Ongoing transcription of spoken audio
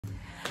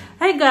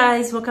Hi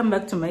guys, welcome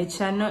back to my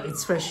channel.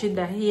 It's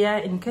Rashida here.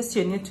 In case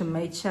you're new to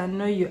my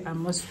channel, you are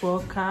most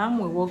welcome.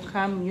 We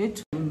welcome you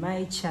to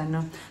my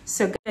channel.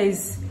 So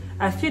guys,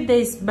 a few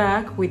days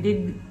back we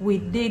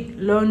did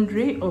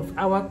laundry of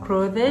our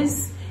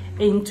clothes,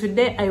 and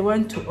today I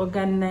want to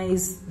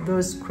organize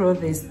those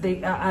clothes.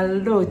 They are a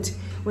lot.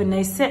 When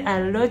I say a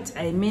lot,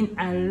 I mean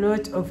a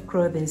lot of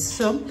clothes.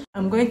 So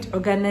I'm going to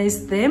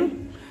organize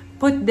them,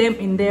 put them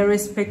in their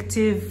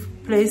respective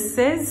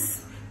places.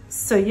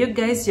 So you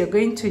guys, you're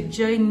going to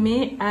join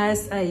me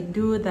as I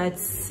do that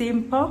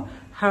simple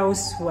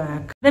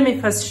housework. Let me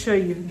first show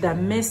you the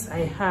mess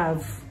I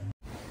have.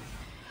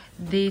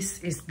 This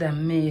is the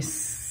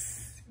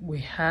mess we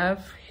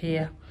have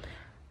here.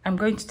 I'm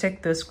going to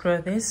take those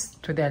clothes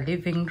to the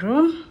living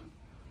room,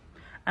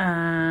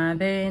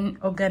 then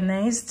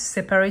organized,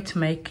 separate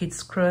my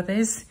kids'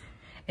 clothes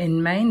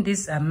and mine.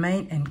 These are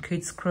mine and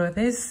kids'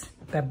 clothes,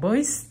 the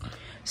boys.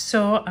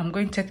 So I'm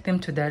going to take them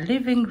to the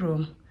living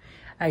room.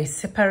 I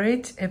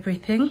separate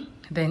everything,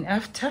 then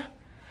after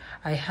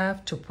I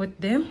have to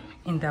put them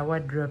in the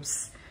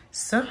wardrobes.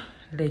 So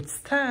let's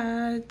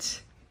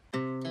start.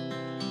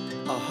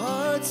 Our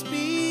hearts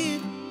beat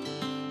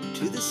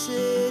to the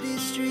city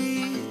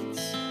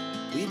streets.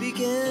 We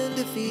began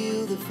to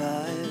feel the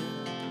fire.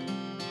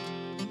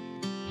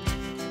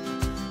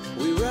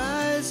 We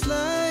rise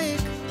like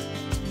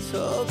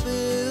tall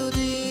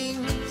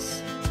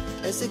buildings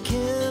as the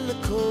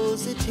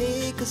chemicals, they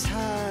take us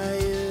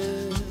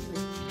higher.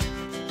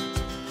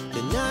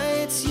 The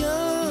night's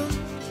young,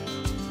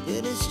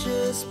 and it's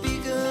just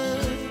begun,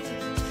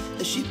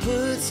 as she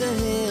puts her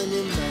hand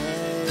in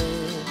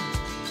mine.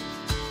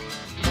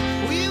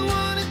 We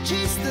wanna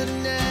chase the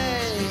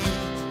night,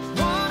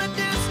 wanna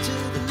dance to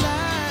the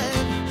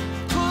light,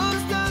 pull the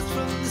stars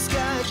from the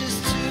sky,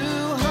 just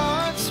two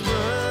hearts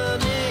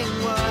running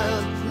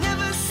wild.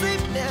 Never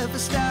sleep, never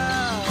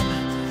stop,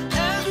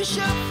 as we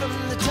shout from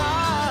the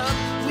top.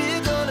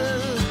 We're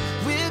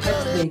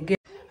gonna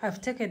I've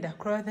taken the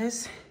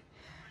clothes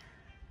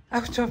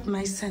out of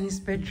my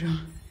son's bedroom.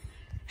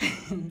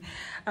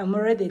 I'm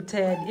already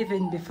tired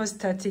even before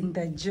starting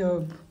the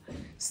job.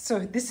 So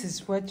this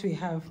is what we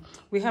have.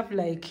 We have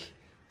like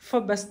 4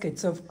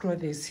 baskets of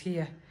clothes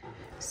here.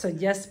 So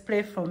just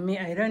pray for me.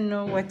 I don't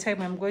know what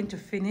time I'm going to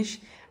finish,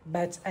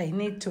 but I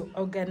need to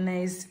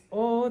organize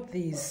all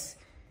these.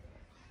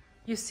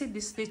 You see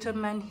this little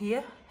man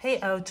here? Hey,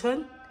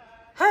 Alton.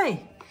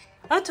 Hi,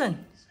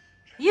 Alton.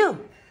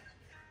 You.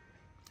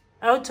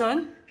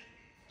 Alton.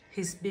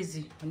 He's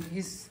busy on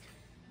his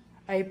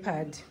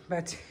iPad,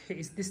 but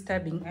he's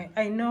disturbing.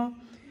 I know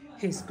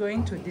he's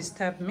going to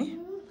disturb me,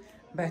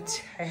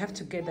 but I have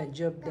to get the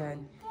job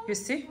done. You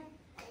see?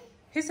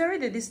 He's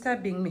already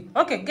disturbing me.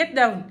 Okay, get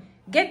down.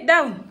 Get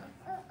down.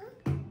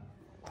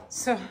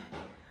 So,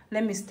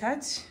 let me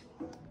start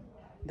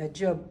the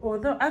job.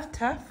 Although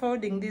after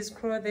folding these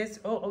clothes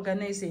or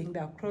organizing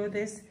the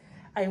clothes,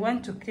 I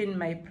want to clean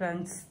my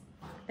plants.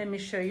 Let me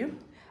show you.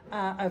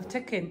 I've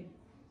taken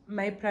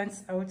my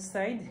plants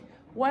outside.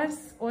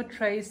 Once or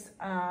twice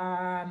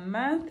a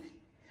month,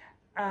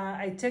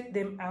 I take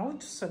them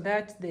out so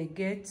that they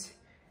get...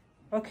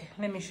 Okay,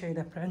 let me show you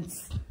the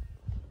plants.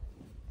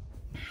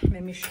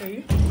 Let me show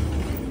you.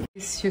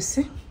 This, you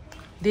see,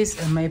 these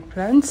are my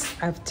plants.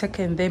 I've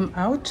taken them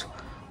out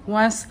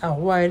once a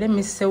while. Let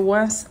me say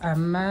once a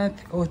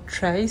month or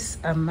twice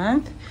a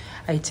month.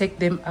 I take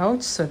them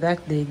out so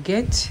that they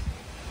get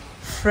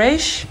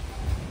fresh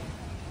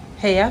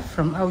hair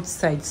from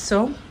outside.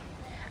 So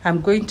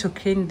I'm going to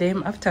clean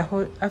them after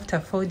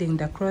folding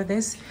the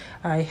clothes.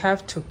 I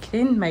have to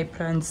clean my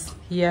plants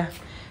here.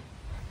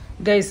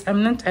 Guys,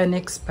 I'm not an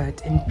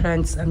expert in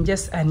plants. I'm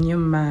just a new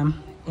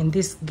mom in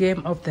this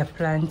game of the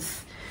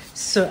plants.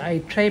 So I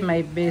try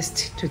my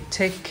best to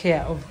take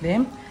care of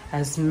them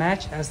as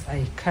much as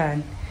I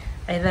can.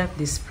 I love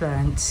this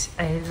plant.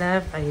 I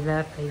love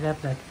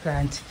that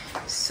plant.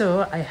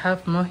 So I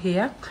have more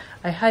here.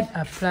 I had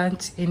a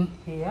plant in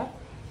here,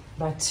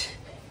 but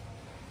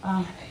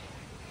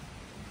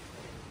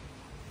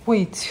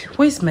wait,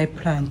 where's my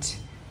plant?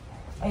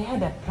 I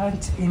had a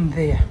plant in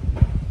there.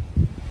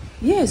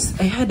 Yes,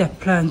 I had a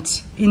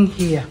plant in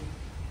here.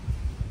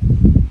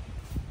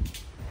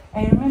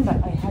 I remember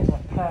I had a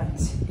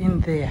plant in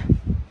there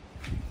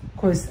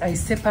because I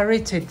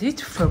separated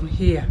it from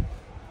here.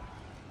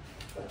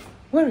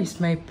 Where is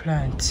my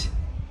plant?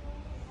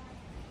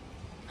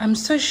 I'm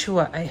so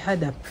sure I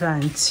had a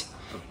plant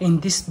in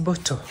this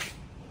bottle.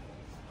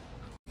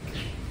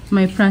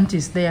 My plant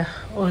is there,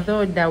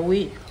 although the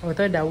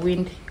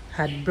wind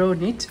had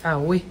blown it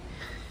away.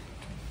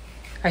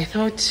 I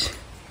thought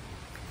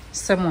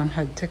someone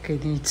had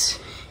taken it.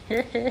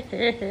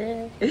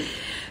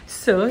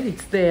 So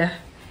it's there.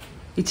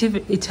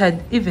 It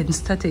had even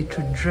started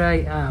to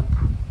dry up.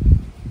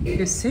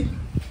 You see,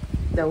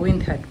 the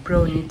wind had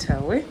blown it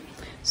away.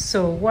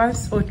 So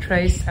once or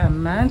twice a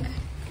month,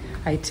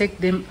 I take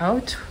them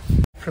out,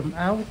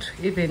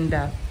 even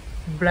the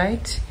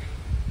bright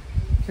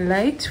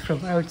light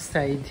from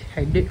outside.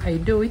 I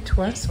do it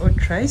once or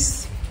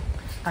twice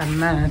a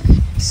month.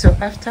 So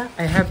after,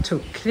 I have to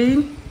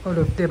clean all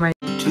of them.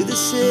 To the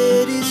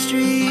city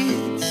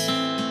streets,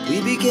 we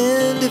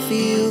began to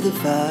feel the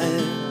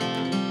fire.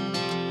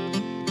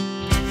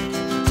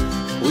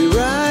 We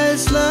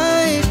rise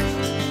like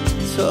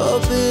tall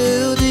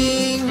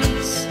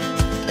buildings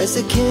as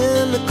the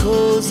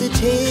chemicals, they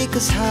take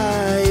us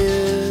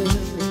higher.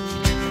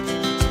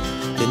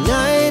 The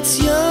night's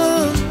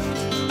young,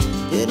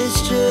 it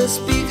has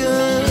just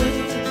begun,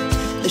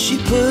 as she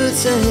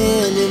puts her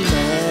hand in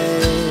mine.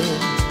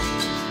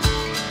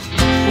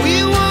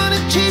 We wanna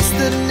chase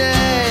the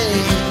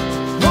night,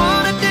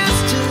 wanna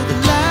dance to the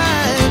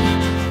light,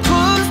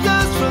 pull the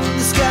stars from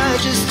the sky,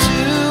 just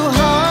two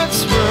hearts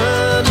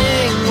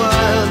running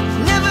wild.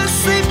 Never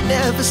sleep,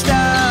 never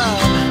stop,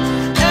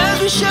 as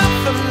we shout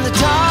from the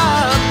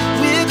top.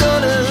 We're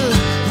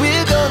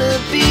gonna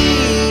be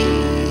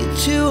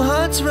two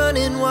hearts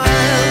running wild.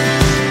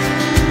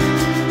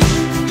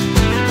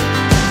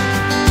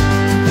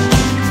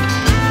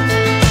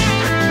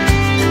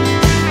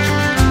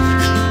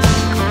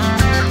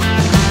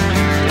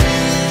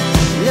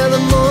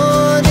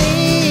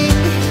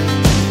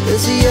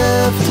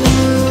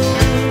 Afternoon,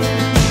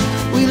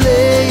 we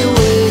lay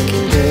awake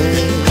in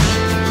bed.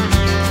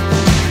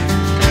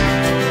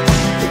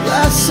 The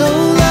laughs so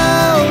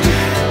loud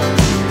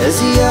as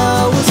the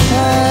hours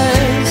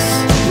pass.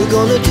 We're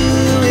gonna do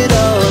it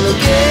all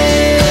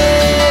again.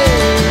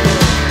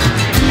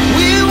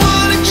 We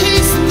wanna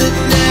chase the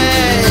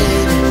night,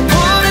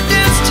 wanna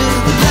dance to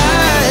the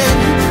light,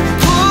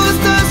 pull the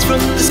stars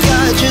from the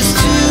sky, just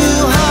two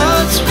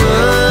hearts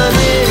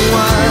running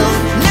wild.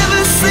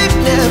 Never sleep,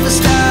 never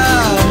stop,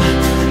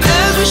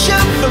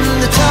 shout from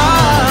the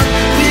top.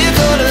 We're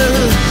gonna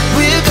be,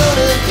 we're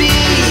gonna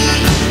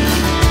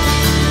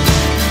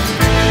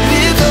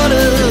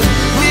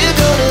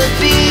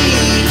be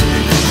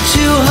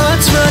two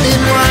hearts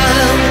running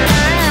wild.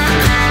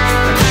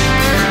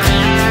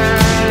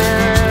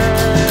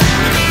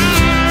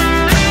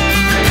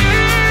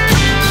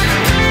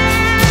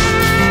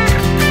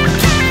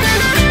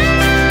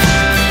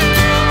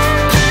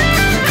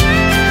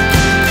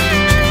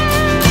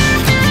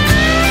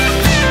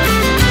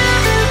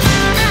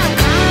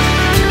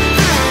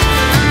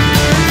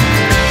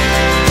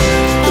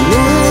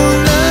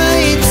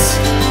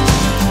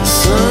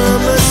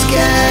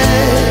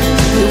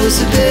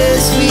 The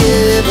best we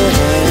ever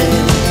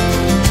had,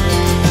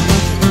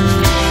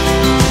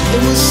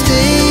 and we'll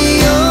stay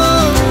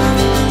on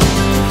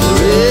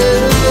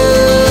forever.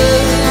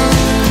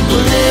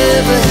 We'll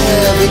never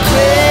have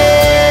regrets.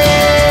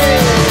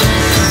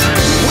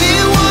 We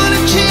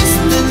wanna chase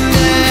the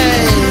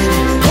night,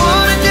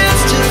 wanna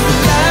dance to the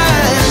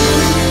light,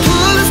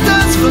 pull the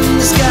stars from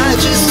the sky,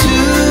 just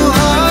two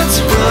hearts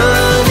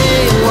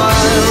running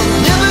wild.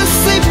 Never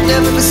sleep,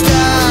 never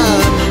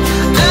stop,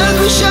 as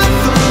we shout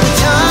from the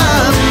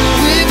top.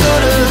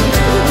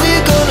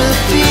 We're gonna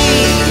be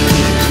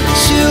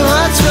two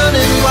hearts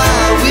running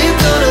wild. We're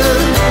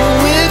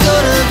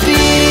gonna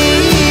be,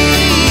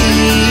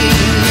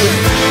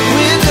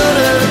 we're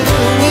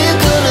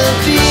gonna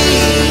be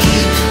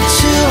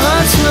two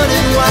hearts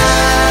running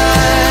wild.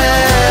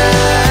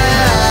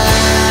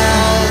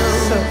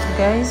 So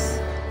guys,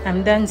 I'm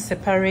done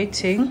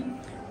separating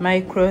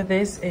my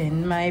clothes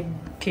and my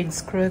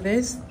kids'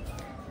 clothes.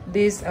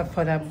 These are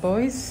for the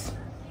boys,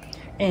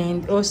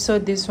 and also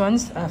these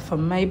ones are for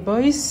my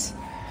boys.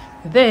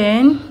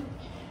 Then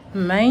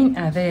mine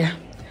are there,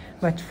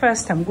 but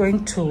first I'm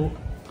going to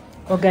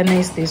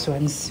organize these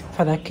ones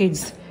for the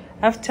kids.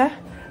 After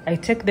I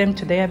take them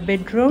to their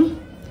bedroom,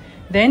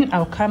 then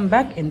I'll come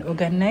back and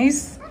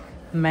organize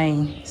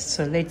mine.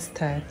 So let's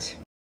start.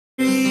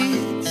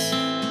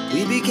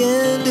 We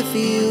began to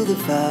feel the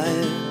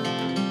fire.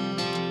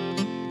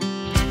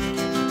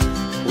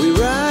 We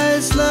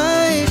rise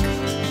like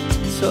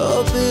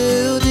tall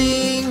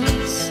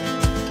buildings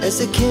as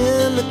the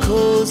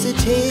chemicals, they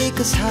take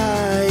us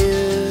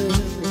higher.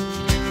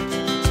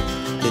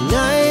 The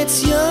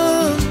night's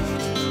young,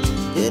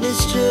 it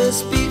has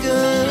just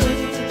begun,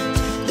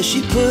 as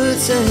she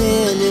puts her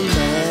hand in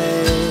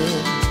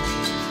mine.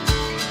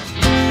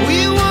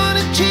 We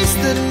wanna chase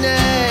the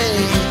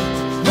night,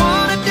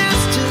 wanna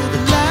dance to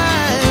the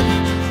light,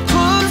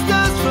 pull the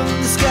stars from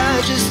the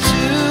sky, just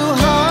two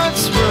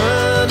hearts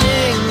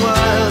running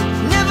wild.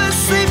 Never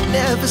sleep,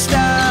 never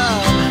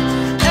stop,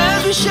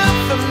 as we shout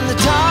from the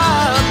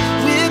top.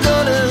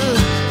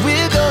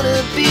 We're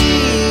gonna be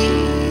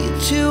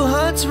two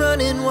hearts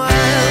running wild.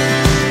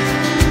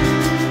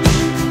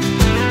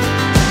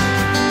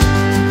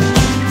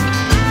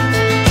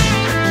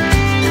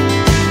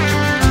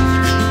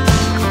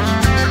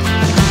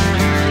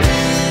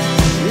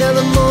 Now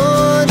the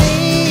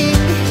morning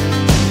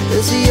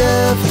is the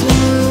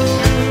afternoon,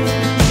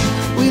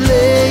 we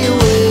lay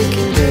awake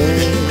in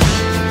bed.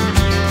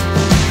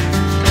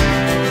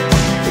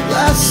 The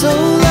laughs so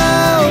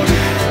loud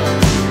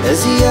as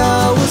the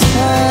hours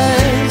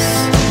pass.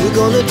 We're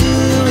gonna do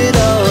it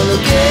all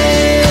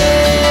again.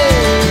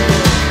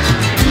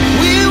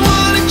 We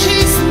wanna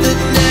chase the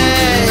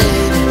night,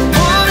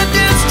 wanna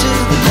dance to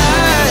the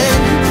light,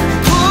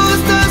 pull the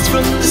stars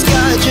from the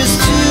sky,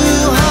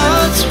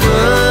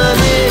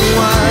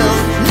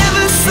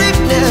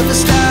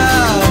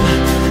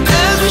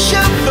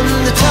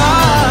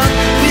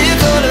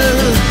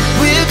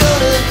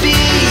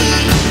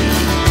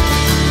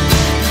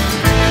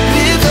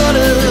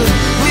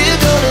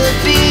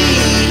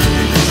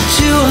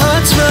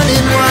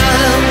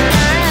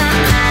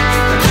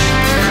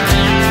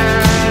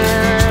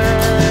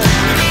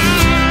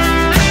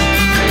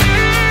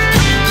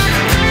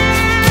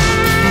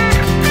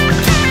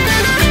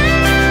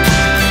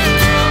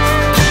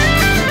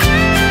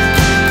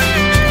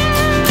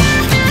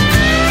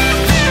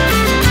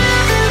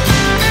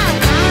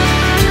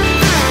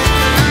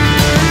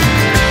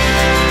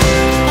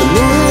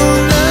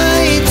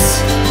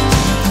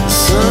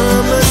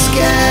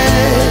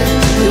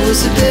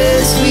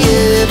 best we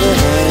ever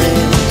had.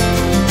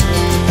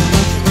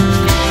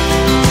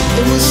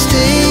 And we'll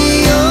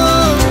stay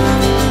young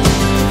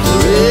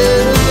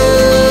forever.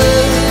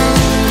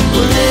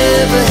 We'll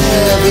never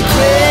have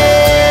regrets.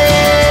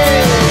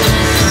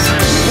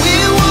 We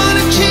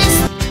wanna chase.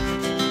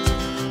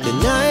 The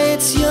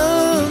night's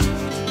young,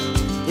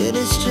 and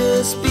it's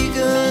just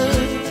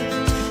begun.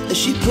 As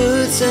she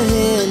puts her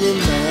hand in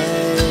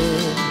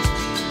mine,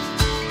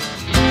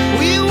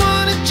 we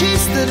wanna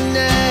chase the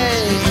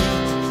night,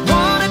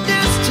 wanna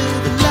dance to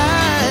the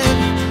light,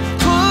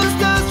 pull the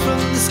stars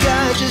from the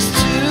sky, just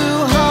two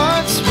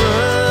hearts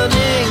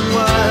running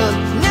wild.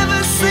 Never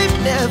sleep,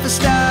 never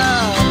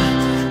stop,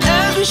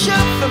 as we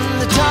shout from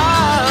the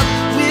top.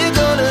 We're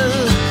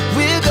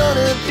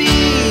gonna be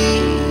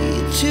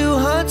two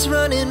hearts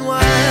running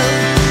wild.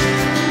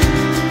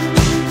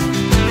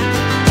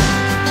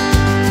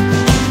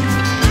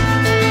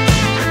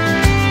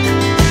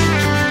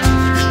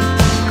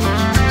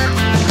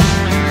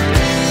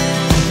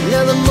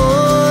 Now the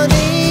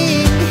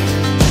morning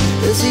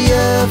is the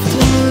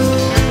afternoon.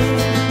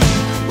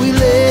 We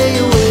lay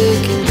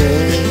awake in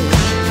bed.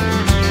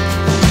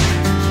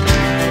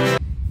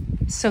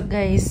 So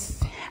guys,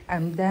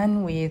 I'm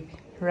done with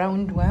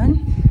round one.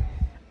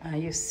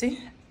 You see,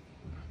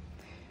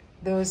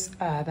 those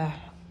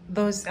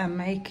are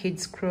my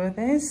kids'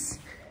 clothes.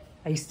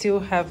 I still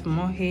have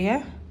more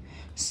here,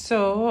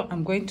 so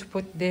I'm going to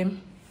put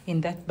them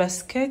in that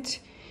basket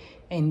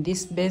in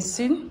this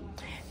basin.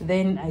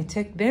 Then I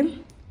take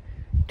them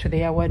to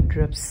their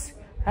wardrobes.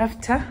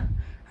 After,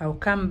 I'll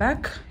come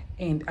back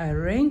and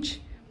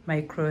arrange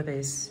my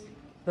clothes.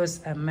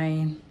 Those are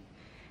mine.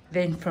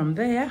 Then from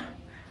there,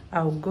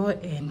 I'll go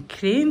and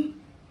clean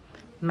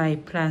my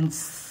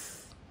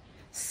plants.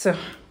 So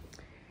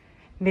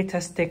let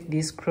us take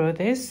these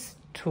clothes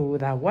to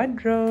the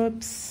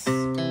wardrobes.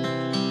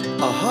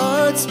 Our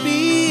hearts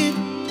beat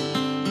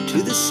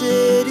to the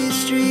city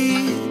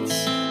streets.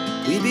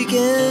 We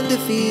began to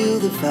feel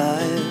the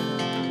fire.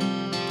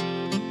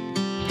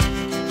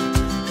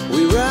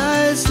 We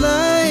rise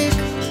like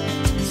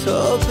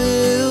tall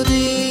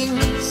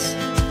buildings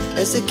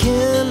as the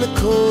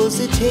chemicals,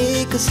 they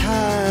take us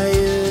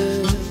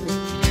higher.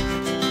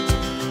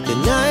 The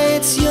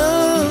night's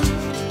young,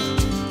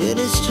 and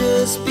it's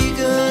just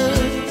begun.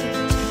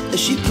 As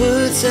she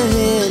puts her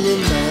hand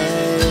in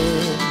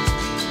mine,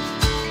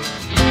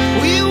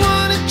 we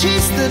wanna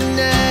chase the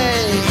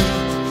night,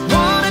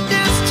 wanna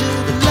dance to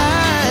the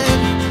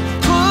light,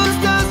 pull the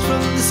stars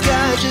from the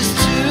sky, just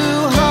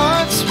two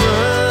hearts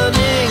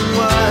running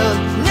wild.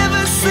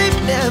 Never sleep,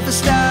 never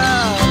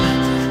stop,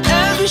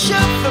 as we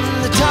shout from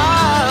the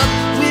top.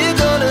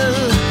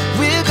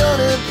 We're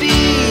gonna be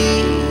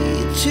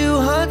two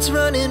hearts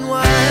running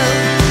wild.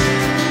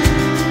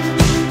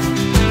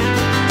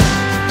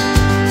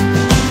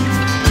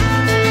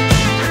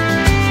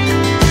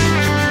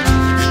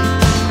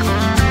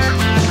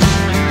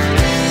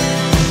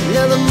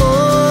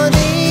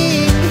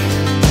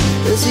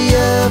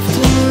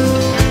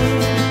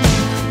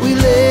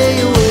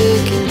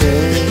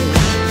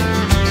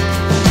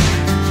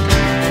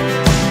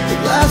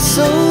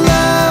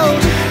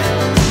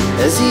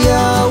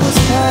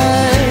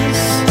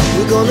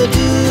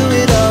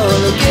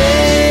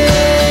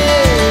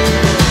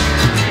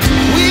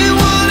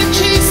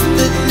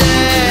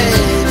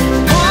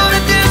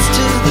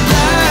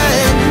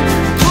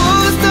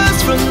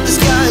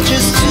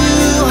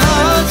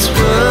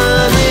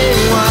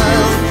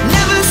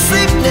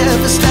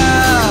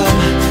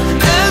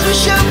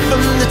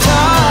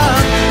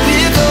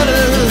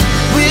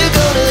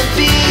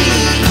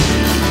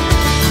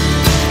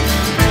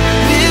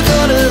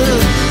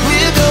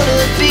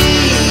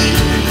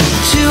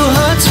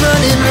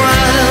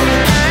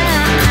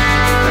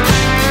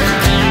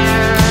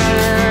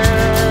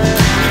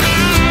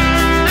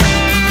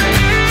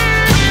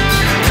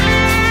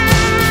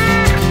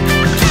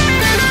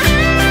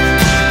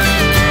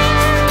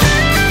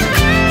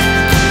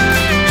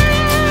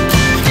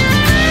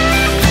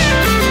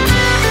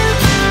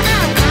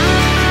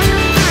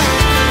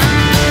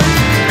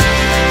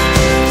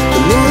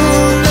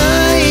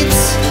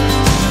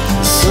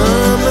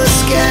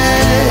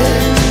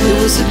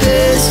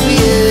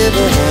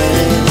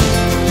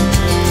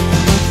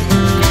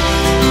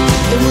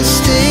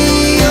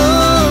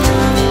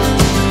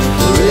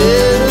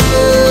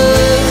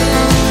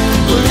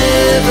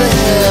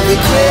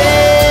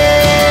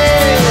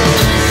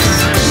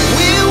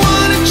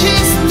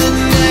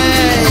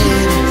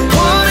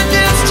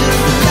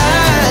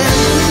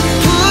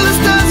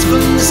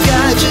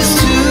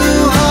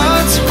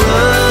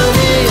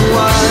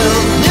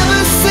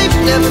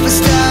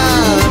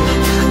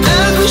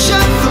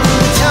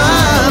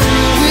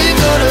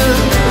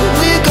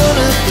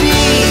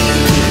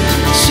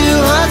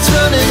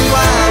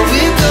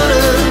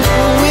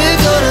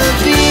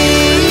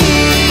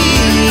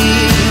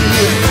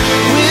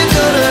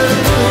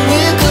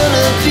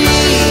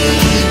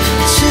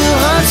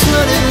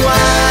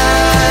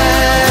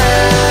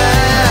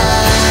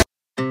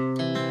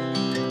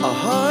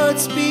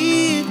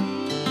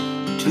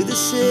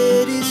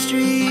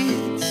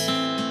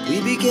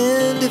 we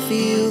began to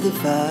feel the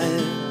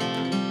fire.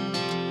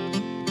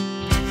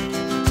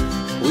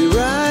 We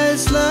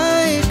rise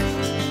like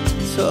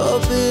tall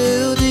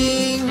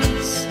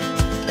buildings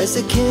as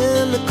the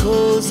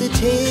chemicals, they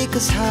take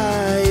us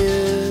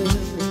higher.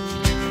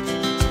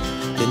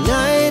 The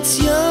night's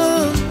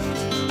young,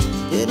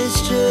 it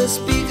has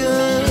just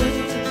begun,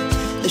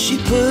 as she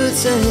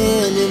puts her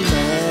hand in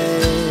mine.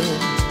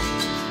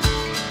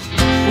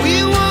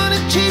 We wanna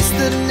chase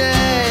the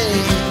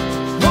night,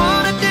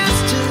 wanna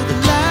dance to the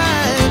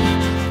light,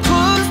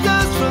 pull the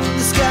stars from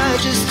the sky,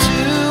 just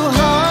two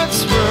hearts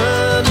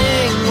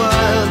running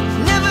wild.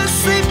 Never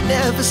sleep,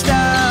 never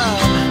stop,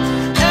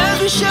 as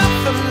we shout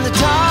from the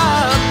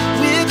top.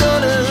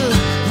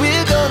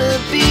 We're gonna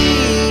be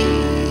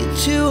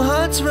two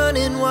hearts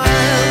running wild.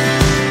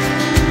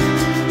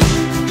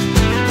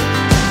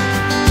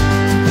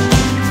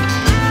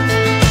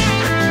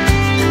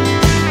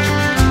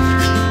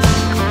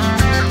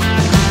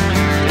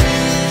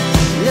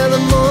 Now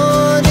the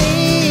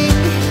morning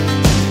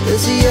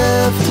is the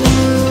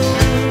afternoon,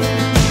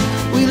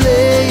 we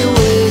lay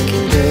awake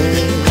in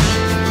bed.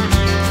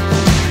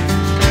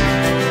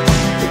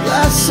 The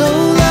laughs so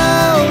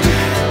loud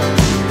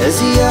as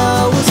the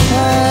hours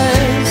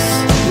pass,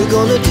 we're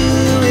gonna do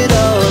it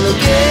all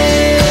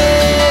again.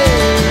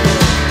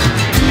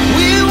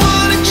 We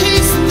wanna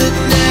chase the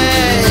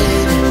night,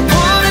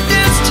 wanna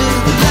dance to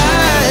the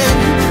light,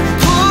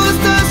 pull the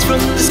stars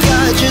from the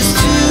sky, just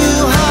two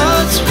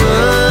hearts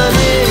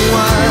running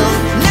wild.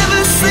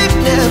 Never sleep,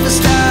 never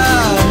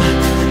stop,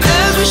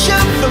 as we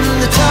shout from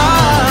the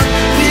top.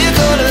 We're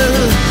gonna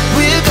be,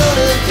 we're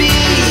gonna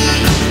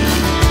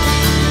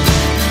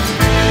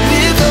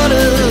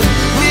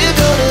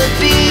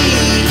be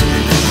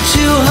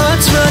two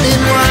hearts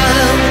running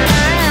wild.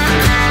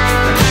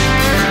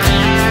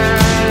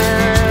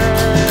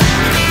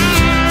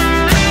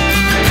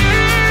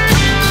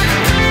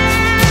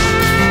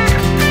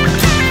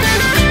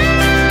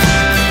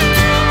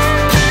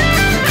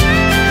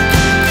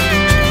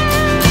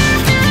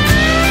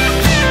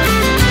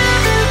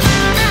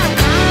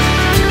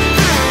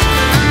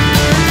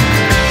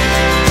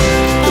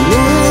 The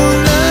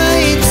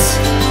moonlight,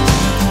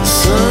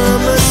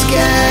 summer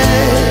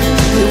sky,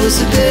 it was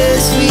the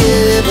best we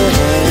ever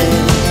had.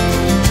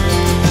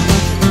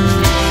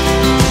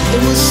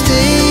 And we'll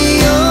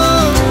stay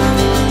on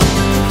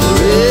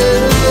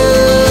forever,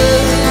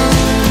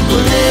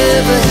 we'll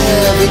never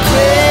have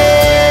regrets.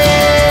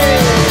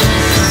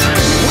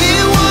 We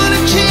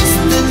wanna chase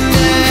the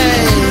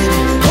night,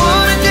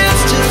 wanna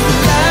dance to the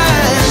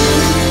light,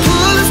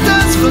 pull the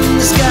stars from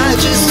the sky,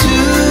 just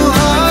two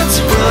hearts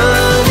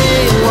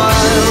running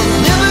wild.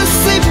 Never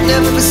sleep,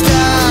 never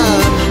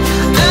stop,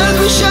 as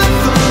we shout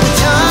from the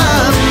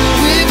top.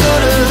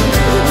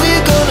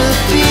 We're gonna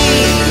be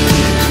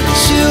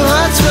two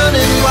hearts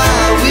running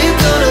wild. We're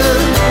gonna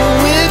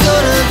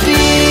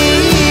be,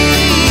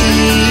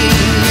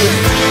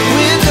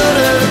 we're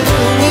gonna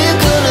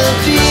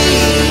be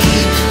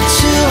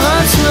two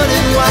hearts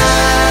running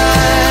wild.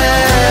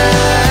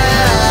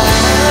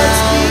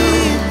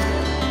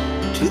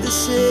 To the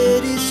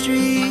city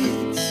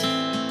streets,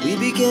 we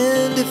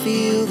began to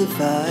feel the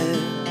fire.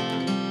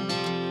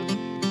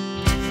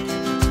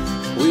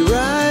 We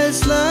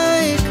rise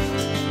like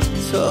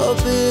tall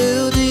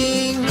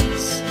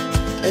buildings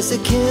as the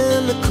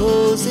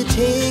chemicals, they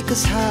take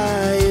us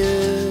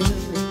higher.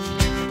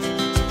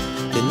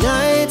 The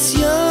night's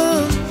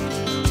young,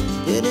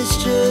 it has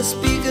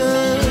just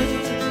begun,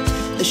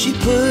 as she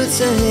puts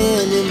her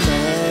hand in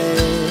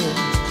mine.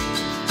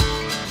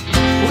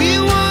 We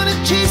wanna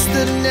chase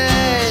the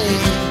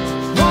night,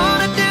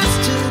 wanna dance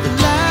to the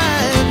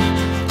light,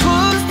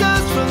 pull the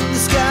stars from the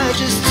sky,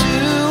 just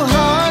two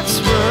hearts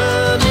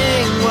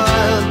running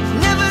wild.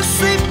 Never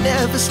sleep,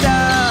 never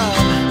stop,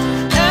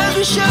 as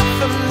we shout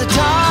from the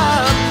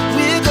top.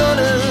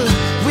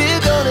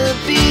 We're gonna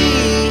be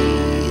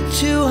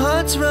two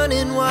hearts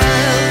running wild.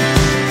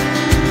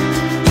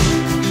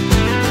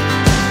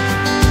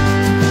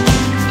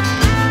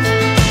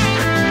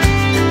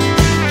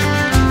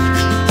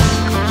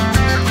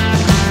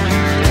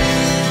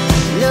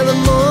 Now the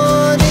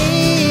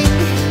morning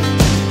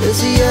is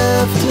the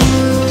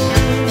afternoon,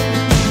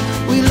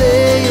 we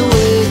lay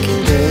awake in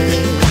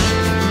bed.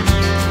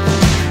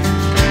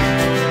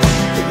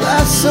 The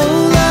laughs so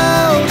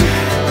loud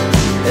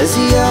as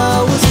the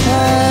hours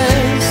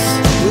pass,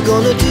 we're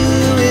gonna do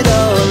it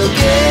all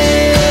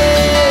again.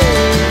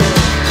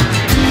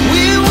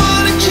 We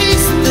wanna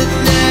chase the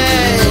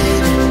night,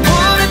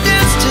 wanna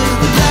dance to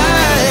the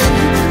light,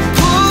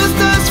 pull the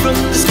stars from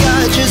the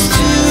sky, just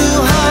two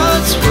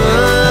hearts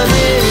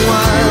running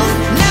wild.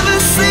 Never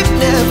sleep,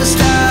 never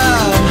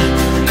stop,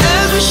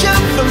 as we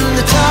shout from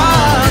the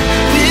top.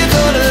 We're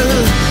gonna be,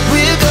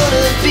 we're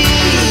gonna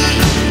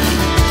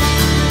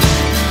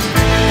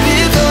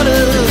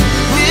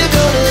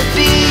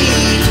be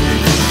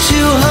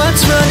two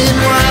hearts running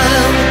wild.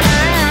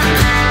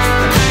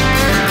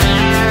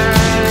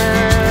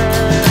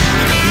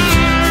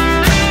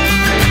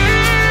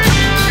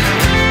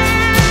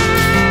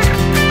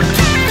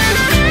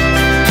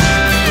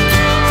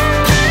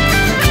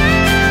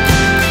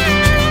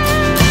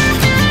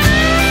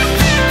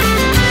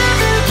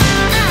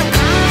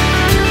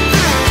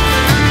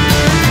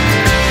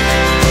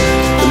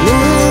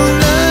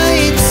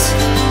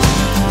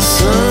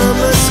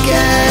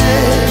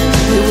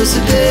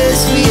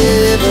 best we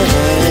ever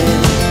had.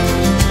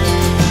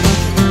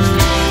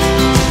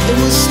 And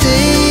we'll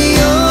stay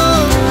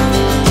young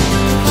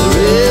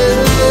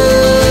forever.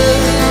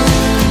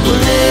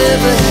 We'll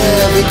never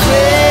have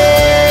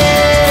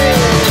regrets.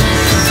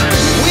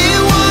 We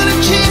wanna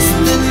chase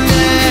the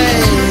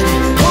night,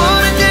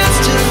 wanna dance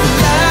to the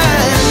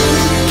light,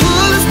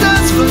 pull the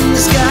stars from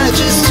the sky,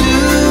 just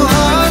two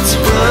hearts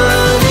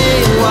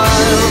running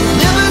wild.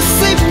 Never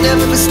sleep,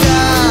 never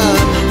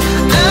stop,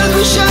 as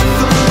we shot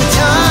from the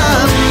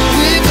top.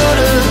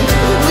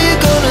 We're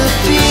gonna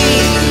be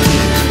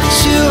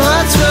two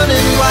hearts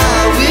running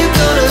wild. We're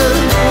gonna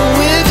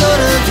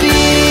be.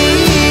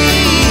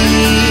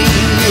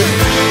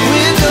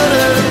 We're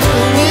gonna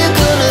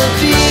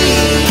be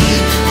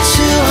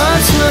two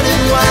hearts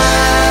running wild.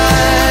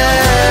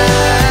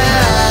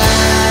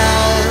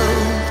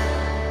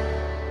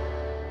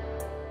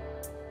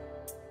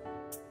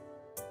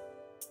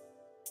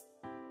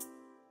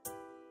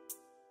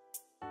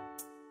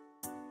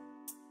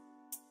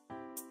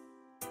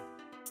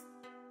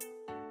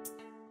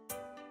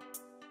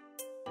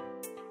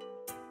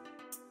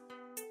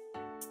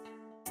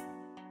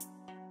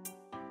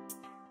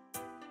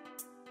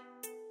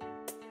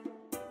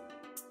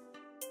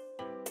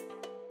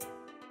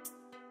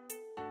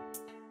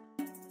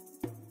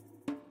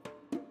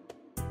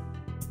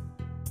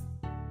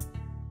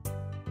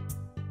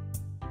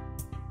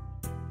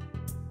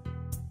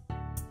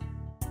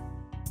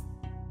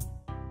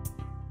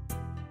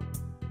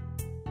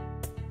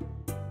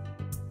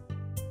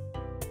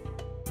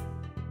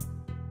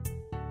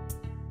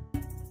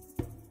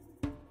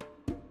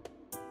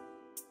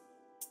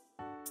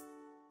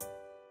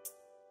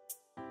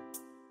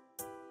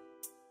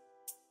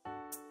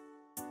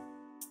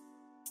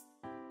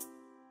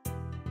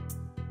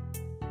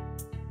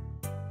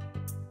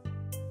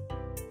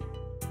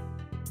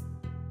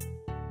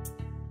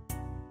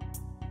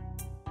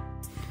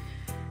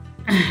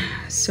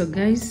 So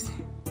guys,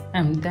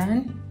 I'm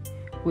done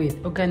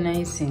with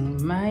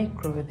organizing my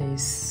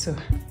clothes. So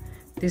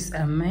these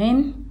are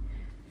mine.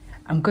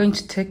 I'm going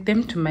to take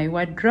them to my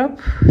wardrobe.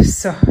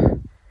 So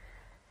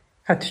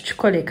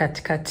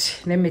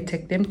let me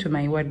take them to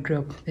my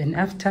wardrobe. Then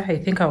after, I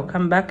think I'll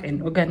come back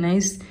and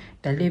organize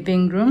the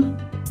living room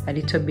a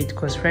little bit,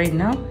 because right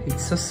now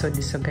it's so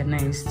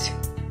disorganized.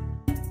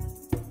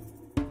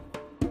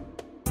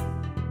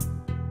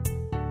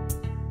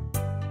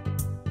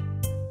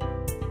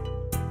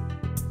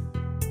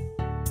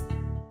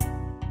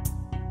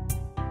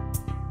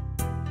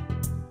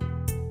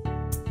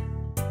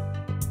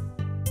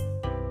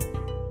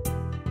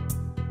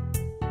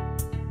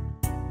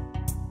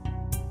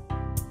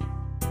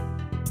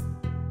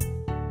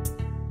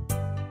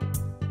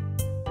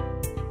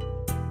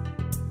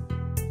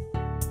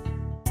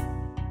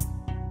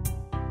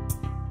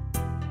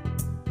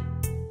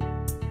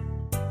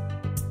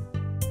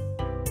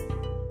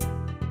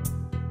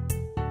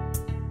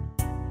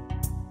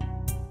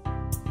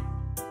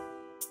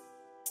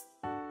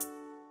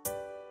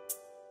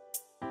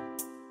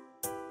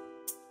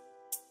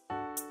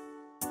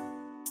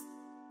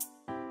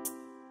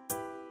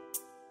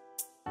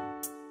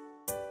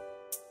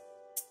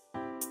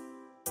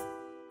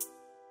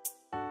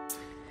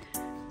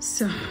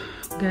 So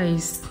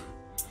guys,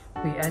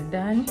 we are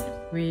done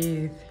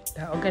with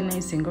the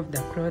organizing of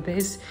the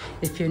clothes.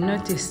 If you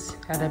notice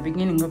at the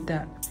beginning of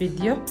the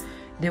video,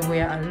 there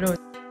were a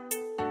lot.